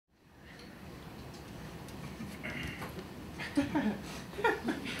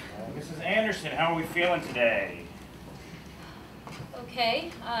Mrs. Anderson, how are we feeling today?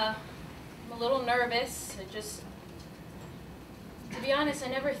 Okay. I'm a little nervous. To be honest, I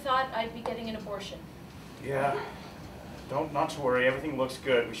never thought I'd be getting an abortion. Yeah. Not to worry. Everything looks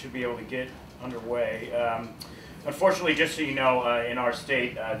good. We should be able to get underway. Unfortunately, just so you know, in our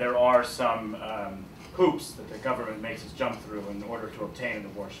state, there are some hoops that the government makes us jump through in order to obtain an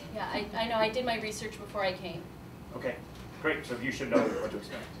abortion. Yeah, I know. I did my research before I came. Okay, great. So you should know what to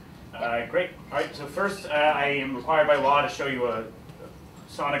expect. Great. All right, so first, I am required by law to show you a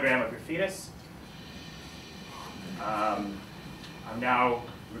sonogram of your fetus. I'm now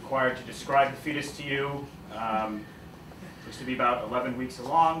required to describe the fetus to you. Looks to be about 11 weeks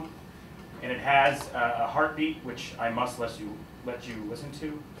along, and it has a heartbeat, which I must let you listen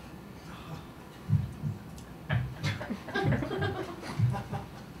to.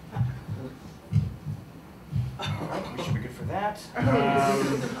 All right, we should be good for that.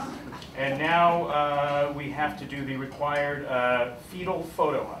 And now we have to do the required fetal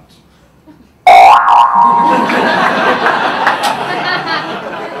photo hunt.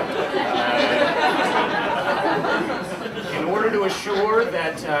 In order to assure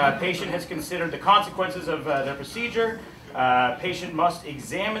that patient has considered the consequences of their procedure, patient must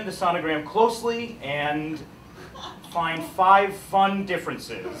examine the sonogram closely and find 5 fun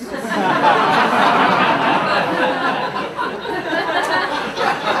differences.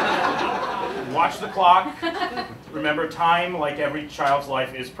 Watch the clock. Remember, time, like every child's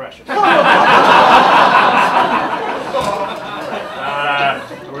life, is precious. We're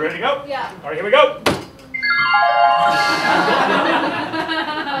ready to go? Yeah. All right, here we go.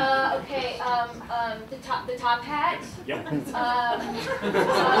 Okay. The top hat. Yep.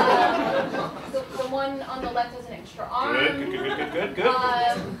 The one on the left has an extra arm. Good.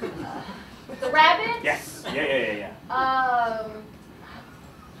 The rabbit. Yes. Yeah.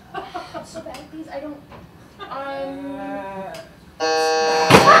 I'm so bad at these. I don't.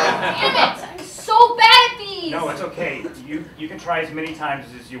 Damn it! I'm so bad at these. No, it's okay. You can try as many times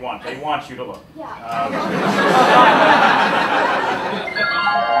as you want. They want you to look. Yeah.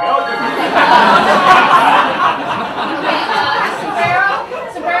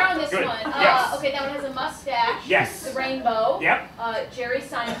 Sombrero on this Good. one. Yes. Okay, that one has a mustache. Yes. The rainbow. Yep. Jerry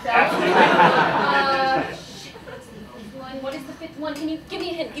Seinfeld. Absolutely. What is the 5th one? Can you give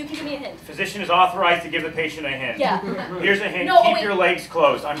me a hint? You can give me a hint. Physician is authorized to give the patient a hint. Yeah. Here's a hint. No, Keep wait. your legs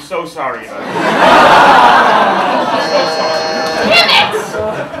closed. I'm so sorry about it. Damn it!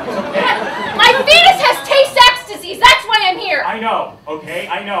 My fetus has Tay-Sachs disease. That's why I'm here. I know, okay?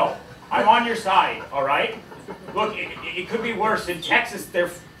 I know. I'm on your side, all right? Look, it could be worse. In Texas,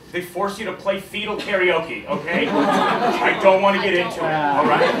 they force you to play fetal karaoke, okay? I don't want to get into it, all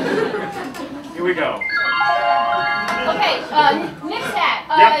right? Here we go. Okay, Nick's hat.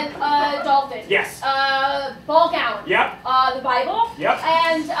 Dolphin. Yes. Ball gown. Yep. The Bible. Yep.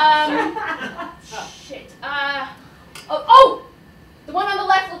 And, shit. Oh! The one on the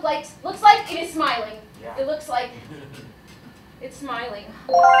left looks like it is smiling. Yeah. It looks like it's smiling.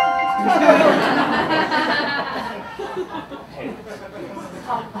 Hey.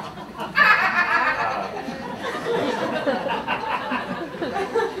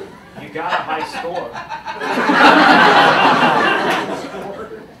 You got a high score.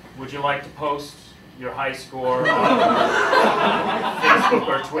 Would you like to post your high score on Facebook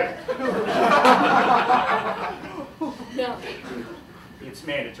or Twitter? No. It's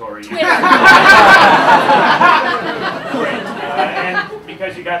mandatory. Twitter. Great. And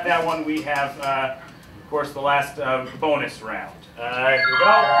because you got that one, we have, of course, the last bonus round. Here we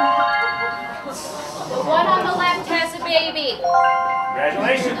go. The one on the left has a baby.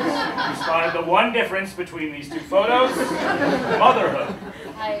 Congratulations. You spotted the one difference between these 2 photos. Motherhood.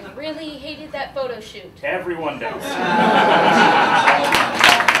 I really hated that photo shoot. Everyone does.